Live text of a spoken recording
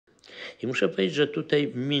I muszę powiedzieć, że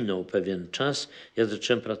tutaj minął pewien czas. Ja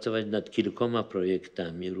zacząłem pracować nad kilkoma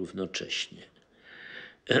projektami równocześnie.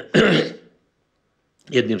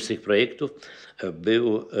 Jednym z tych projektów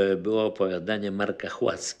było opowiadanie Marka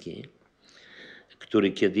Hłaski,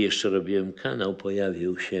 który, kiedy jeszcze robiłem Kanał,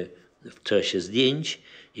 pojawił się w czasie zdjęć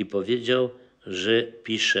i powiedział, że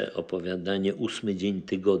pisze opowiadanie 8 dzień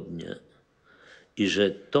tygodnia i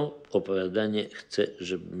że to opowiadanie chce,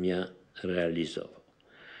 żebym ja realizował.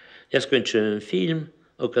 Ja skończyłem film,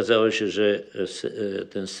 okazało się, że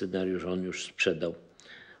ten scenariusz on już sprzedał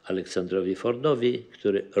Aleksandrowi Fordowi,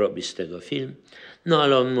 który robi z tego film. No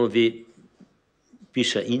ale on mówi,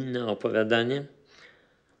 pisze inne opowiadanie,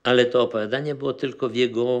 ale to opowiadanie było tylko w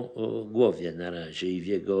jego głowie na razie i w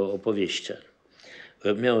jego opowieściach.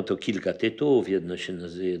 Miało to kilka tytułów,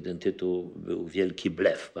 jeden tytuł był Wielki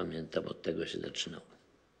Bluff, pamiętam, od tego się zaczynało.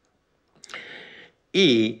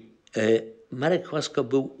 I Marek Hłasko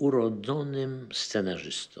był urodzonym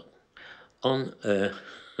scenarzystą. On,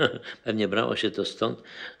 pewnie brało się to stąd,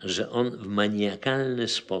 że on w maniakalny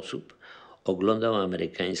sposób oglądał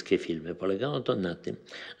amerykańskie filmy. Polegało to na tym,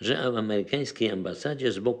 że w amerykańskiej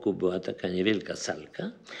ambasadzie z boku była taka niewielka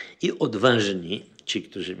salka i odważni, ci,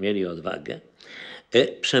 którzy mieli odwagę,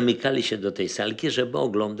 przemykali się do tej salki, żeby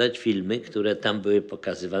oglądać filmy, które tam były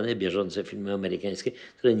pokazywane, bieżące filmy amerykańskie,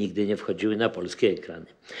 które nigdy nie wchodziły na polskie ekrany.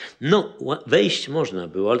 No, wejść można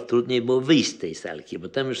było, ale trudniej było wyjść z tej salki, bo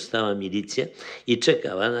tam już stała milicja i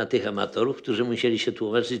czekała na tych amatorów, którzy musieli się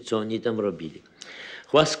tłumaczyć, co oni tam robili.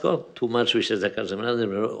 Hłasko tłumaczył się za każdym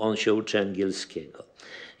razem, że on się uczy angielskiego.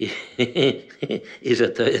 I że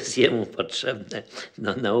to jest jemu potrzebne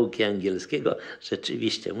do nauki angielskiego.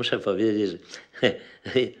 Rzeczywiście, muszę powiedzieć, że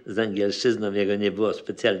z angielszczyzną jego nie było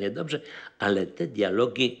specjalnie dobrze, ale te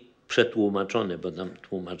dialogi przetłumaczone, bo tam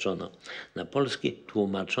tłumaczono na polski,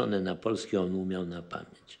 tłumaczone na polski on umiał na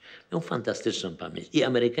pamięć. Miał fantastyczną pamięć. I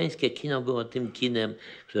amerykańskie kino było tym kinem,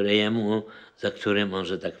 za którym on,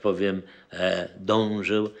 że tak powiem,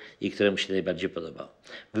 dążył i które mu się najbardziej podobało.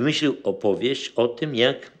 Wymyślił opowieść o tym,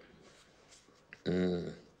 jak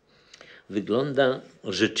wygląda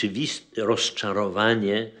rzeczywiste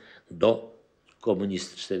rozczarowanie do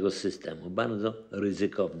komunistycznego systemu. Bardzo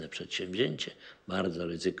ryzykowne przedsięwzięcie, bardzo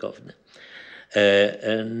ryzykowne.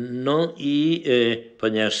 No i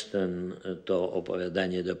ponieważ to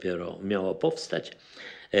opowiadanie dopiero miało powstać,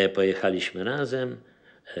 pojechaliśmy razem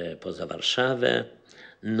poza Warszawę,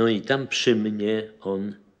 no i tam przy mnie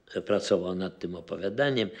on pracował nad tym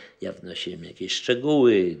opowiadaniem. Ja wnosiłem jakieś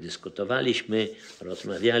szczegóły, dyskutowaliśmy,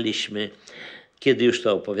 rozmawialiśmy. Kiedy już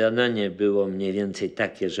to opowiadanie było mniej więcej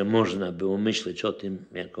takie, że można było myśleć o tym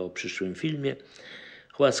jako o przyszłym filmie,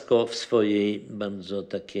 Hłasko w swojej bardzo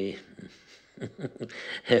takiej,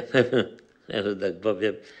 że tak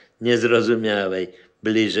powiem,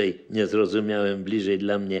 niezrozumiałym bliżej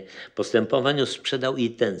dla mnie postępowaniu sprzedał i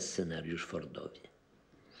ten scenariusz Fordowi.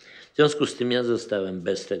 W związku z tym ja zostałem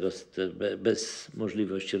bez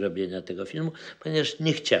możliwości robienia tego filmu, ponieważ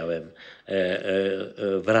nie chciałem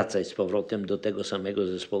wracać z powrotem do tego samego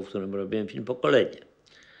zespołu, w którym robiłem film Pokolenie.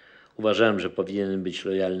 Uważałem, że powinienem być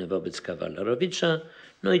lojalny wobec Kawalerowicza,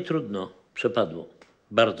 no i trudno, przepadło.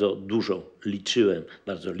 Bardzo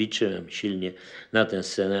liczyłem silnie na ten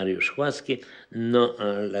scenariusz Hłaski, no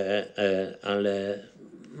ale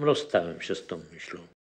rozstałem się z tą myślą.